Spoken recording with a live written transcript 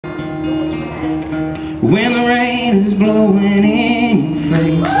when the rain is blowing in your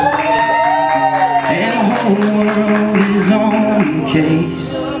face and the whole world is on your case,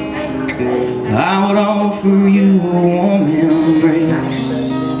 I would offer you a warm embrace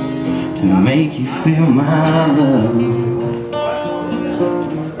to make you feel my love.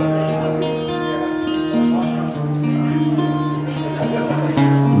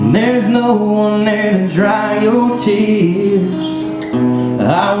 There's no one there to dry your tears.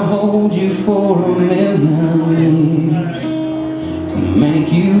 I would hold you for 1,000,000 years to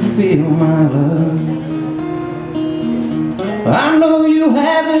make you feel my love. I know you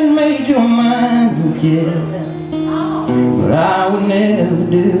haven't made your mind up yet, but I would never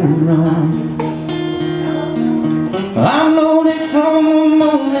do wrong. I've known it from the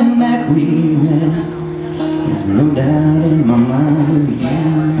moment that we met. There's no doubt in my mind that you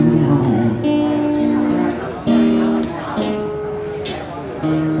belong.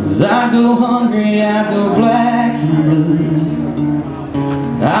 'Cause I go hungry, I go black and blue,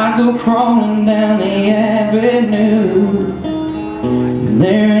 I go crawling down the avenue.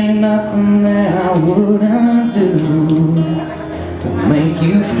 There ain't nothing that I wouldn't do to make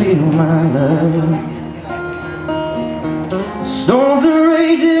you feel my love. Storms are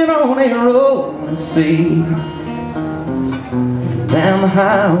raging on a rolling sea, down the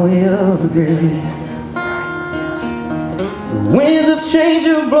highway of regret. The winds of change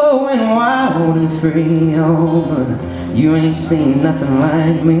are blowing wild and free. Oh, but you ain't seen nothing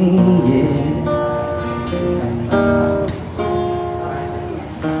like me yet.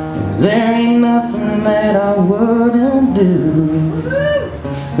 There ain't nothing that I wouldn't do.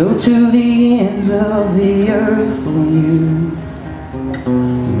 Go to the ends of the earth for you.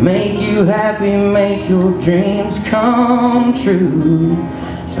 Make you happy, make your dreams come true,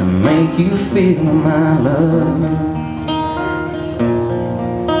 to make you feel my love.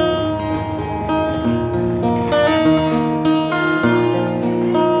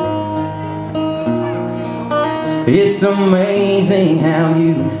 It's amazing how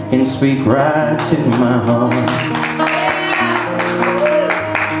you can speak right to my heart.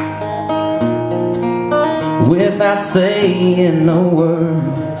 Without saying no word,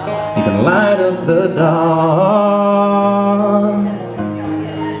 you can light up the dark.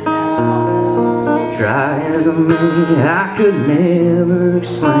 Try as I may, I could never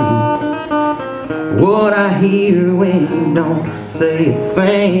explain what I hear when you don't say a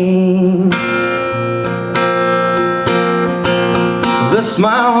thing. The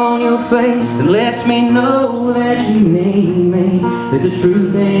smile on your face lets me know that you need me. There's a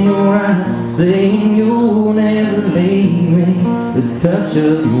truth in your eyes saying you'll never leave me. The touch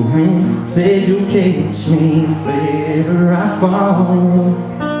of your hand says you'll catch me if ever I fall.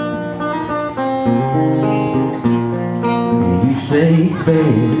 You say it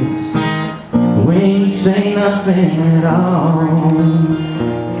best when you say nothing at all.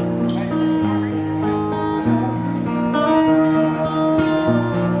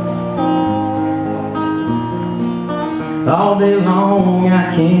 All day long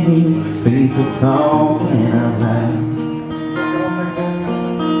I can't hear people talking out loud,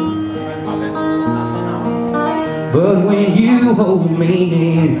 but when you hold me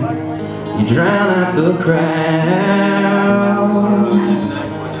near, you drown out the crowd.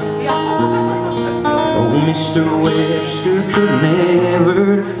 Oh, Mr. Webster could never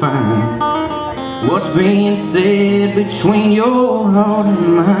define what's being said between your heart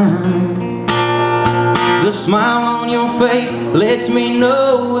and mine. The smile on your face lets me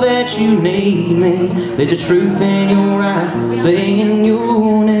know that you need me. There's a truth in your eyes saying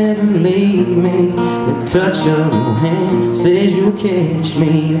you'll never leave me. The touch of your hand says you'll catch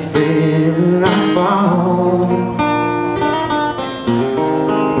me if ever I fall.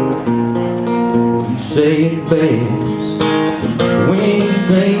 You say it best when you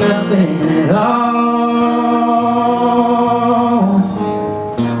say nothing at all.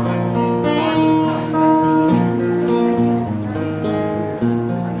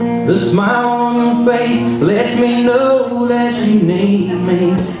 The smile on your face lets me know that you need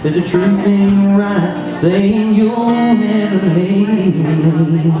me. There's a truth in your eyes saying you'll never leave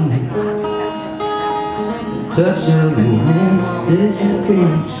me. The touch of your hand says you'll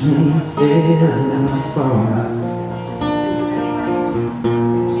catch me if ever I fall.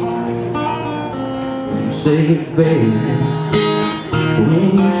 You say it best when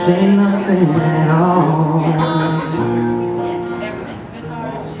you say nothing at all.